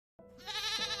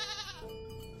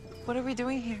What are we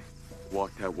doing here?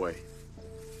 Walk that way.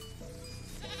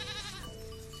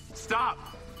 Stop!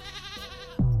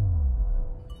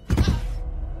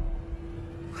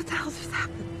 What the hell just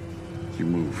happened? You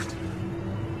moved.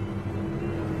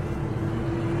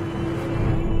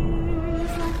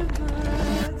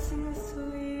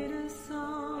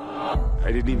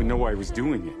 I didn't even know I was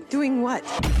doing it. Doing what?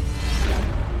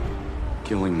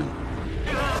 Killing them.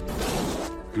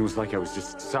 It was like I was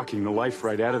just sucking the life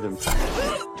right out of them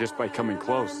just by coming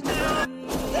close.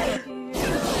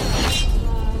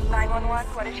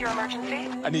 911, what is your emergency?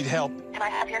 I need help. Can I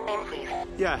have your name, please?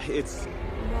 Yeah, it's...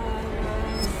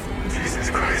 Jesus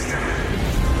Christ.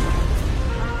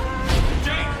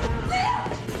 Jake!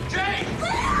 Jake!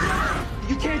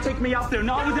 You can't take me out there,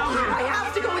 not without me. I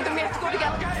have to go with them. We have to go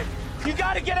together. You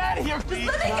gotta get out of here, please.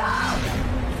 Let me go!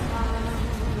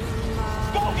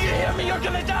 Both you hear me, you're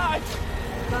gonna die.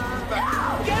 No!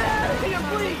 Get out of here,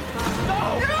 please.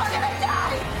 No! You're all gonna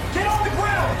die! Get on the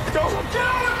ground! Don't get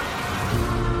on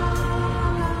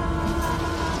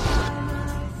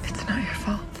the... It's not your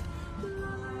fault.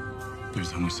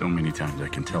 There's only so many times I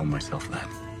can tell myself that.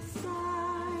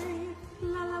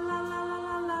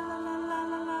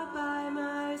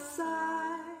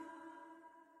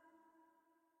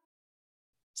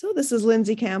 So this is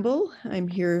Lindsay Campbell. I'm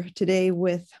here today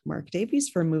with Mark Davies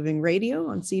for Moving Radio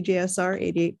on CJSR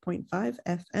 88.5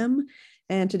 FM.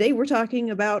 And today we're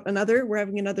having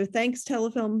another Thanks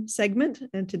Telefilm segment.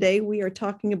 And today we are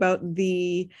talking about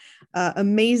the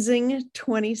amazing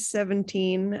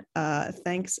 2017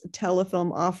 Thanks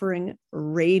Telefilm offering,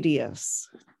 Radius.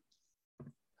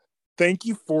 Thank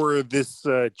you for this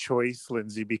choice,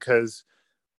 Lindsay, because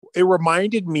it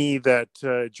reminded me that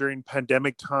during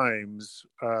pandemic times,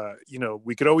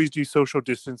 we could always do social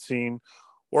distancing,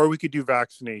 or we could do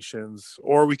vaccinations,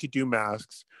 or we could do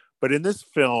masks. But in this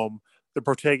film, the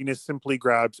protagonist simply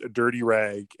grabs a dirty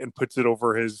rag and puts it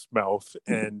over his mouth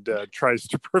and tries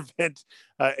to prevent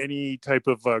any type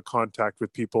of contact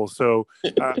with people. So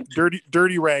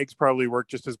dirty rags probably work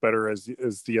just as better as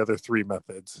the other three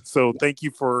methods. So thank you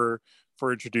for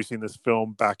introducing this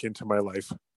film back into my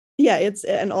life. Yeah,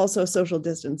 and also social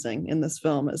distancing in this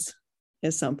film is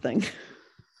something.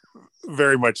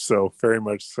 Very much so. Very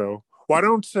much so. Why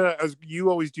don't, as you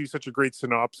always do such a great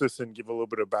synopsis and give a little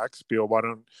bit of backspiel, why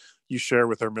don't you share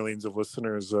with our millions of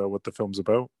listeners what the film's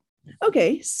about?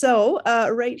 Okay, so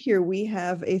right here we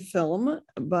have a film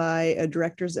by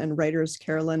directors and writers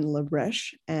Caroline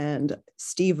Lebreche and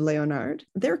Steve Leonard.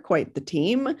 They're quite the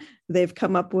team. They've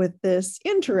come up with this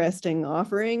interesting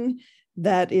offering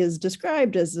that is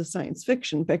described as a science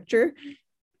fiction picture,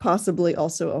 possibly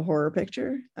also a horror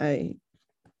picture. I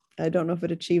don't know if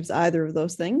it achieves either of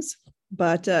those things,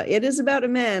 but it is about a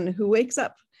man who wakes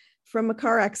up from a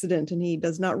car accident and he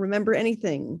does not remember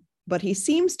anything, but he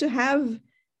seems to have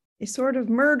a sort of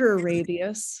murder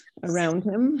radius around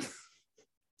him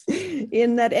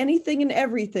in that anything and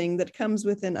everything that comes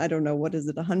within, I don't know, what is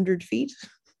it, 100 feet?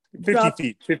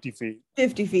 50 feet.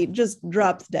 50 feet, just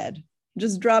drops dead.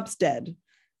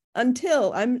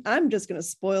 Until I'm just going to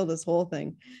spoil this whole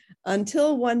thing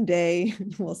until one day,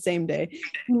 well, same day,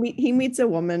 he meets a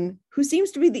woman who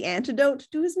seems to be the antidote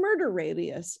to his murder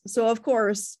radius. So of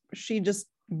course she just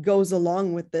goes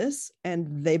along with this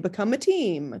and they become a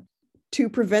team to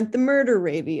prevent the murder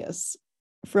radius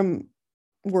from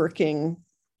working,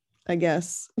 I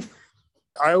guess.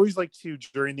 I always like to,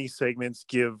 during these segments,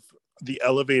 give the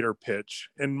elevator pitch.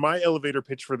 And my elevator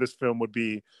pitch for this film would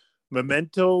be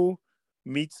Memento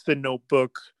meets The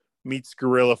Notebook meets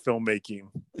guerrilla filmmaking.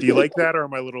 Do you like that, or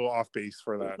am I a little off base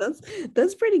for that?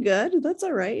 That's pretty good. That's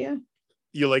all right. Yeah.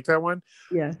 You like that one?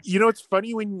 Yeah. You know, it's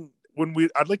funny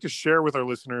I'd like to share with our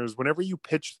listeners, whenever you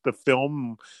pitch the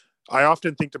film, I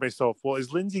often think to myself, well,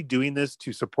 is Lindsay doing this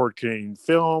to support Canadian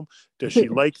film? Does she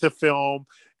like the film?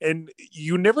 And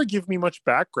you never give me much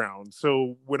background.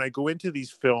 So when I go into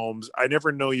these films, I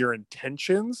never know your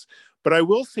intentions. But I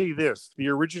will say this, the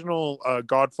original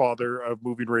godfather of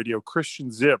moving radio,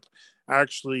 Christian Zip,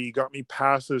 actually got me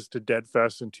passes to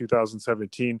Deadfest in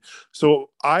 2017. So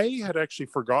I had actually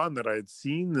forgotten that I had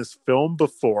seen this film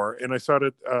before, and I saw it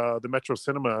at the Metro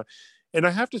Cinema. And I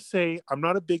have to say, I'm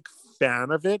not a big fan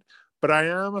of it, but I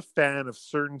am a fan of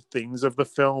certain things of the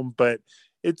film. But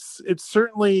it's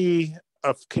certainly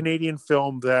a Canadian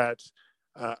film that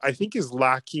I think is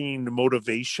lacking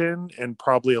motivation and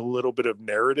probably a little bit of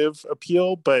narrative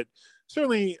appeal. But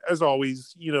certainly, as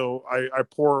always, I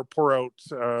pour out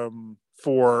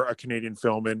for a Canadian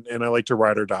film, and I like to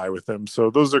ride or die with them. So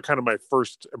those are kind of my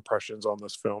first impressions on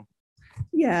this film.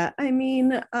 Yeah, I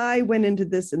mean, I went into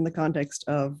this in the context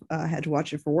of I had to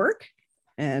watch it for work.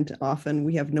 and often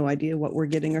we have no idea what we're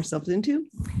getting ourselves into.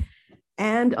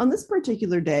 And on this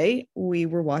particular day, we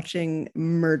were watching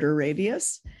Murder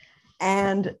Radius,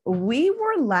 and we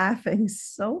were laughing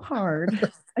so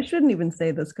hard. I shouldn't even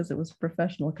say this because it was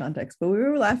professional context, but we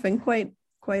were laughing quite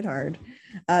hard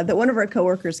that one of our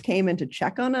coworkers came in to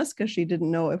check on us because she didn't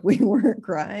know if we were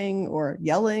crying or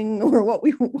yelling or what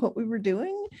we were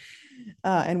doing.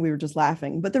 And we were just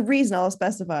laughing. But the reason, I'll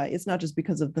specify, it's not just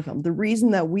because of the film. The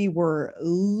reason that we were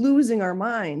losing our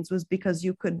minds was because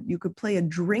you could play a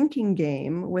drinking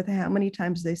game with how many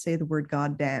times they say the word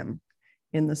goddamn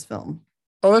in this film.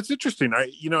 Oh, that's interesting. I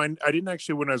didn't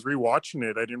actually, when I was rewatching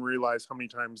it, I didn't realize how many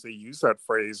times they use that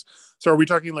phrase. So are we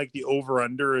talking like the over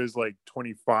under is like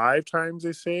 25 times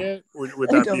they say it? Would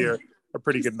that be a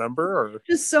pretty good number? Or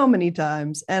just so many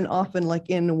times, and often like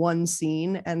in one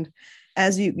scene. And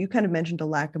as you kind of mentioned, a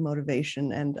lack of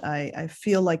motivation. And I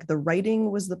feel like the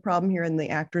writing was the problem here, and the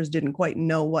actors didn't quite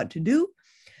know what to do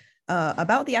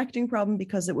about the acting problem,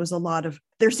 because it was a lot of,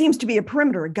 there seems to be a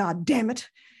perimeter, god damn it.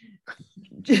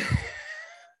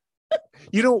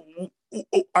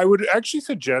 I would actually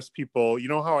suggest people,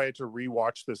 how I had to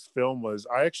rewatch this film was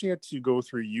I actually had to go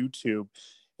through YouTube,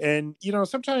 and,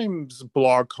 sometimes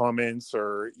blog comments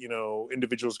or,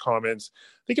 individuals' comments,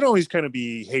 they can always kind of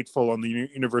be hateful on the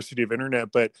University of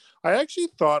Internet. But I actually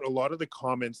thought a lot of the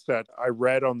comments that I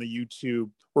read on the YouTube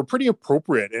were pretty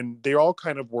appropriate, and they all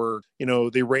kind of were,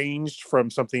 they ranged from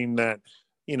something that,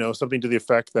 something to the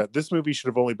effect that this movie should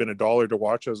have only been $1 to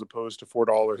watch as opposed to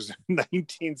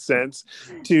 $4.19,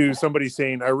 to somebody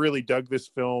saying, I really dug this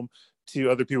film, to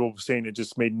other people saying it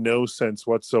just made no sense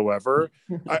whatsoever.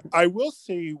 I will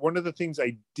say one of the things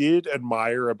I did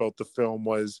admire about the film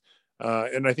was,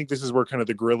 and I think this is where kind of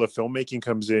the guerrilla filmmaking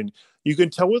comes in. You can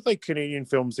tell with like Canadian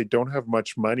films, they don't have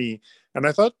much money. And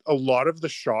I thought a lot of the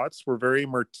shots were very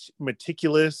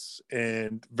meticulous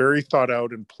and very thought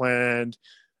out and planned.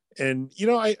 And,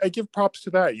 I give props to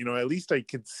that. At least I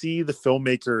could see the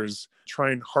filmmakers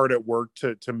trying hard at work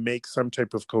to make some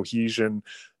type of cohesion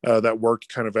that worked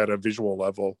kind of at a visual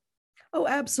level. Oh,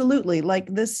 absolutely.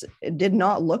 Like, this did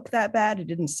not look that bad. It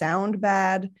didn't sound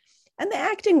bad. And the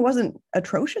acting wasn't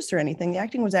atrocious or anything. The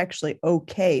acting was actually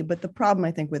okay. But the problem,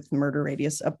 I think, with Murder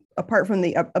Radius, apart from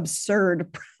the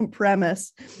absurd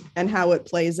premise and how it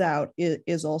plays out,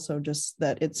 is also just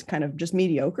that it's kind of just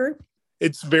mediocre.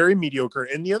 It's very mediocre.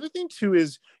 And the other thing too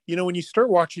is, when you start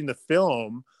watching the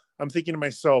film, I'm thinking to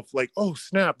myself like, oh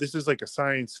snap, this is like a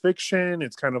science fiction.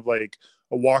 It's kind of like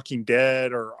a Walking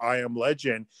Dead or I Am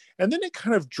Legend. And then it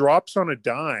kind of drops on a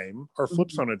dime or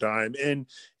flips on a dime. And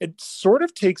it sort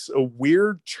of takes a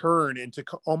weird turn into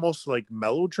almost like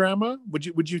melodrama.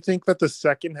 Would you think that the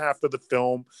second half of the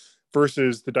film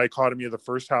versus the dichotomy of the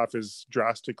first half is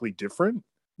drastically different?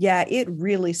 Yeah, it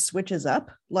really switches up.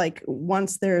 Like,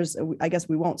 once there's, I guess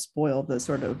we won't spoil the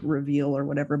sort of reveal or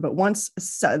whatever, but once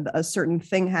a certain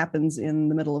thing happens in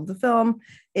the middle of the film,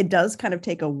 it does kind of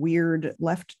take a weird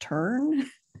left turn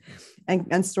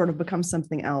and sort of become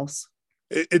something else.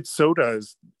 It so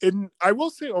does. And I will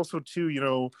say also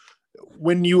too,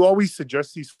 when you always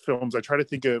suggest these films, I try to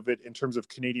think of it in terms of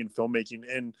Canadian filmmaking.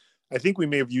 And I think we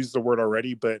may have used the word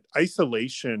already, but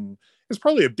isolation is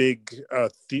probably a big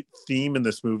theme in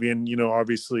this movie. And,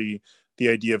 obviously the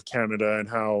idea of Canada and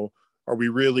how are we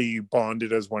really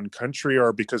bonded as one country,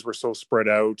 or because we're so spread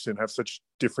out and have such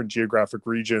different geographic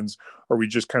regions, are we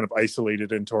just kind of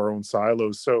isolated into our own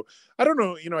silos? So I don't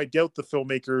know, I doubt the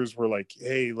filmmakers were like,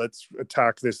 hey, let's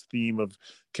attack this theme of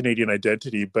Canadian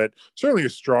identity, but certainly a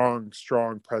strong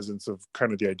presence of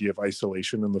kind of the idea of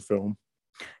isolation in the film.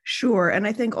 Sure. And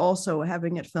I think also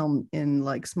having it filmed in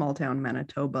like small town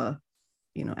Manitoba,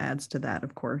 adds to that,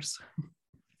 of course.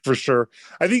 For sure.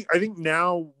 I think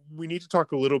now we need to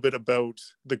talk a little bit about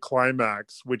the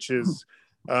climax, which is,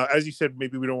 as you said,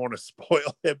 maybe we don't want to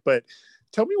spoil it, but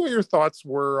tell me what your thoughts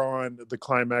were on the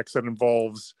climax that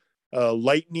involves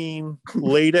lightning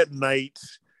late at night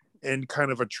and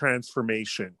kind of a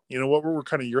transformation. What were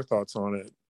kind of your thoughts on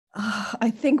it?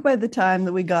 I think by the time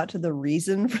that we got to the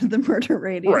reason for the Murder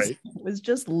Radius, right, I was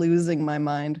just losing my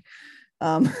mind.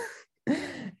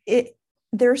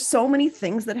 There's so many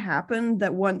things that happen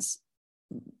that once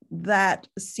that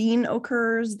scene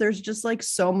occurs, there's just like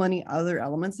so many other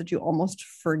elements that you almost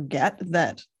forget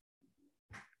that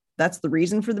that's the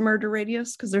reason for the Murder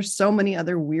Radius, because there's so many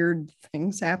other weird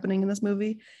things happening in this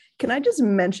movie. Can I just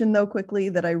mention, though, quickly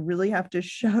that I really have to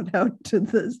shout out to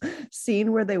this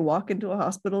scene where they walk into a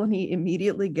hospital and he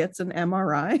immediately gets an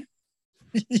MRI?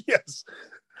 Yes,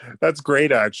 that's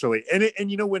great, actually. And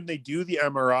when they do the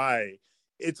MRI,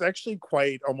 it's actually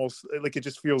quite almost like it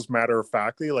just feels matter of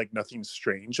factly, like nothing's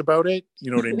strange about it.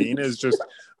 You know what I mean? It's just,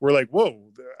 we're like,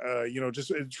 whoa,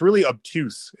 just, it's really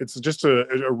obtuse. It's just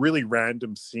a really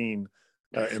random scene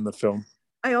in the film.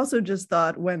 I also just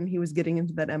thought when he was getting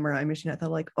into that MRI machine, I thought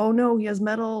like, oh no, he has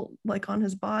metal like on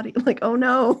his body. Like, oh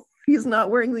no, he's not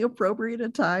wearing the appropriate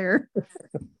attire.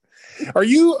 Are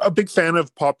you a big fan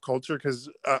of pop culture? Because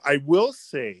I will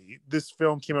say this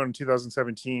film came out in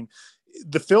 2017.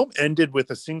 The film ended with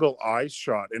a single eye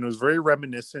shot, and it was very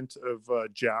reminiscent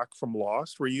of Jack from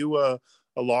Lost. Were you a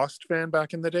Lost fan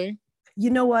back in the day?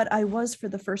 You know what? I was for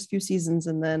the first few seasons,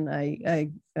 and then I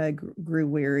grew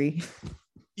weary.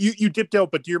 You dipped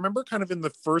out, but do you remember kind of in the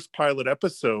first pilot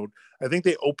episode, I think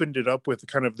they opened it up with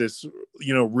kind of this,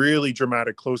 really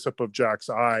dramatic close-up of Jack's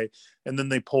eye, and then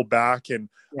they pull back. And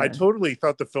yeah. I totally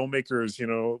thought the filmmakers,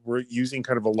 were using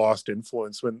kind of a Lost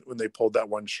influence when they pulled that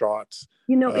one shot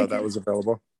that was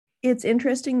available. It's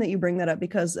interesting that you bring that up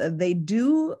because they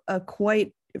do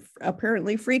quite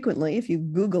apparently frequently, if you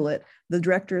Google it, the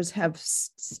directors have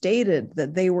stated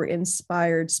that they were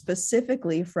inspired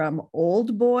specifically from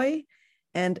Old Boy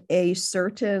and a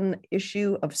certain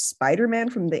issue of Spider-Man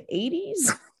from the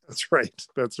 80s. That's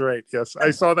right. Yes,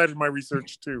 I saw that in my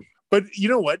research too. But you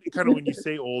know what? Kind of when you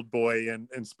say Old Boy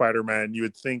and Spider-Man, you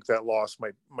would think that Lost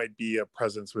might be a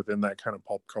presence within that kind of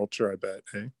pop culture, I bet.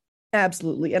 Eh?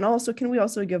 Absolutely. And also, can we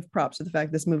also give props to the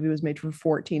fact this movie was made for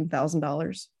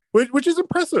 $14,000? Which is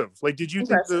impressive. Like, did you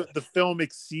think the film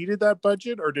exceeded that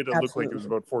budget, or did it look like it was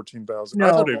about 14,000? No,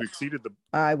 I thought it exceeded the.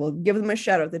 I will give them a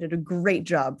shout out. They did a great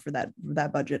job for that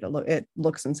budget. It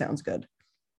looks and sounds good.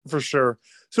 For sure.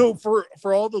 So for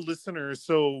all the listeners,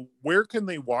 so where can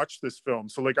they watch this film?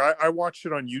 So like I watched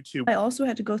it on YouTube. I also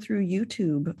had to go through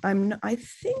YouTube. I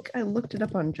think I looked it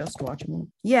up on Just Watching.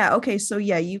 Yeah. Okay. So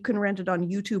yeah, you can rent it on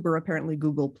YouTube or apparently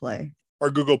Google Play. Or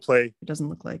Google Play. It doesn't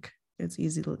look like it's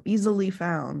easily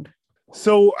found.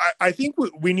 So I think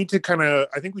we need to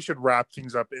I think we should wrap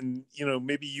things up, and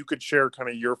maybe you could share kind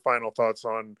of your final thoughts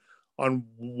on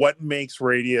what makes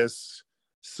Radius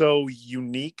so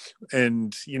unique,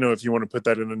 and if you want to put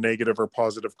that in a negative or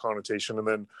positive connotation, and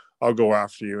then I'll go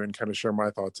after you and kind of share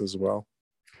my thoughts as well.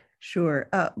 Sure.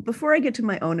 Before I get to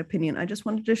my own opinion, I just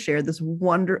wanted to share this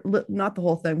not the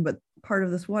whole thing, but part of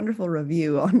this wonderful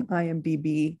review on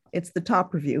IMDb. It's the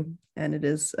top review, and it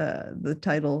is the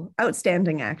title,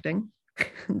 Outstanding Acting.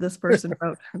 This person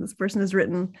has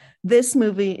written, "This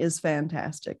movie is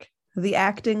fantastic. The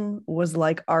acting was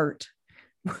like art,"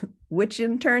 which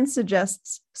in turn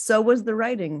suggests so was the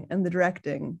writing and the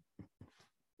directing.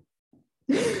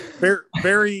 Very,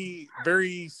 very,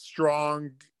 very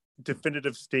strong,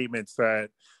 definitive statements that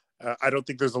I don't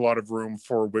think there's a lot of room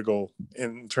for wiggle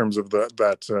in terms of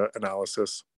that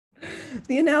analysis.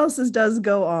 The analysis does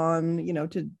go on,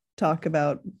 to talk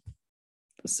about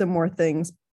some more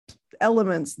things,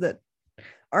 elements that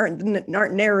aren't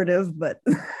narrative, but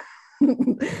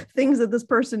things that this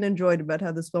person enjoyed about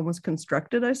how this film was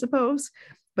constructed, I suppose.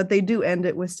 But they do end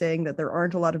it with saying that there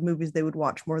aren't a lot of movies they would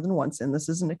watch more than once, and this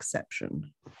is an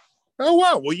exception. Oh,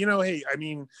 wow. Well, hey, I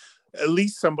mean, at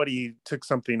least somebody took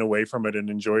something away from it and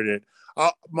enjoyed it.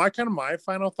 My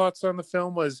final thoughts on the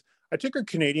film was I took a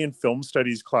Canadian film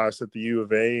studies class at the U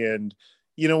of A, and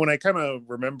when I kind of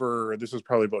remember, this was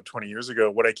probably about 20 years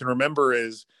ago, what I can remember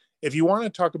is if you want to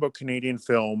talk about Canadian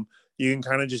film, you can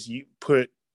kind of just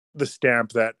put the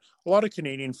stamp that a lot of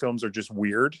Canadian films are just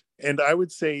weird. And I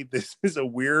would say this is a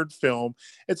weird film.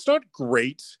 It's not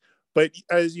great, but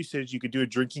as you said, you could do a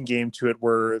drinking game to it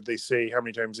where they say how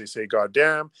many times they say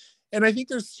 "goddamn." And I think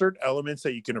there's certain elements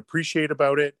that you can appreciate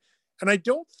about it. And I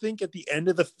don't think at the end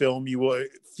of the film, you will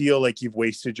feel like you've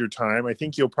wasted your time. I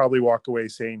think you'll probably walk away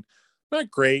saying, not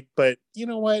great, but you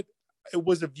know what? It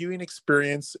was a viewing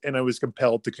experience, and I was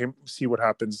compelled to see what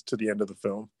happens to the end of the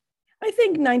film. I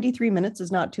think 93 minutes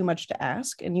is not too much to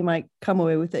ask, and you might come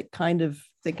away with it kind of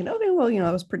thinking, okay, well,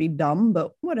 I was pretty dumb,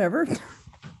 but whatever.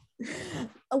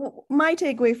 My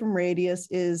takeaway from Radius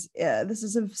is this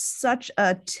is such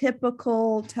a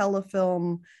typical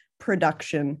telefilm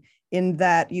production in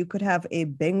that you could have a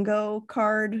bingo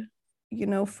card,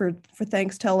 for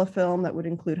Thanks Telefilm that would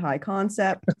include high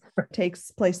concept, takes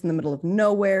place in the middle of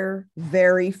nowhere,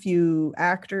 very few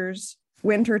actors,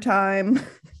 wintertime.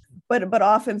 But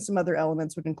often some other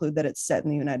elements would include that it's set in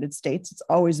the United States. It's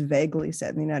always vaguely set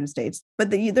in the United States.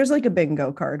 But there's like a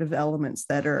bingo card of elements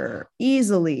that are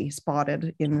easily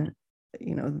spotted in,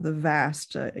 the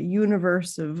vast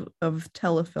universe of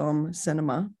telefilm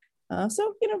cinema.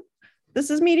 So this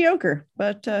is mediocre,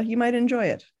 but you might enjoy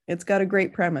it. It's got a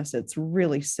great premise. It's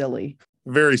really silly.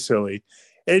 Very silly.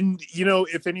 And,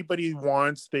 if anybody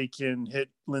wants, they can hit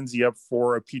Lindsay up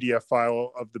for a PDF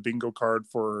file of the bingo card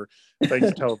for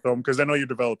Thanks Telefilm, because I know you're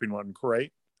developing one,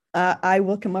 correct? I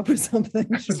will come up with something.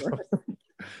 Sure.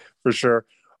 For sure.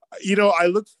 I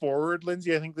look forward,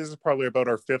 Lindsay. I think this is probably about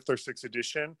our 5th or 6th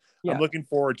edition. Yeah. I'm looking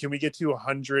forward. Can we get to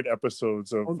 100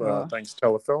 episodes of Thanks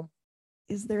Telefilm?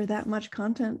 Is there that much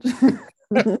content?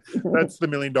 That's the $1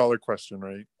 million question,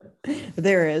 right?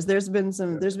 There is. There's been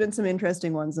some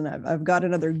interesting ones, and I've got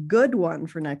another good one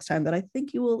for next time that I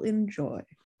think you will enjoy.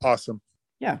 Awesome.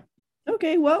 Yeah.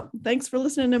 Okay. Well, thanks for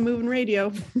listening to Moving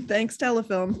Radio. Thanks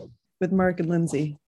Telefilm with Mark and Lindsay.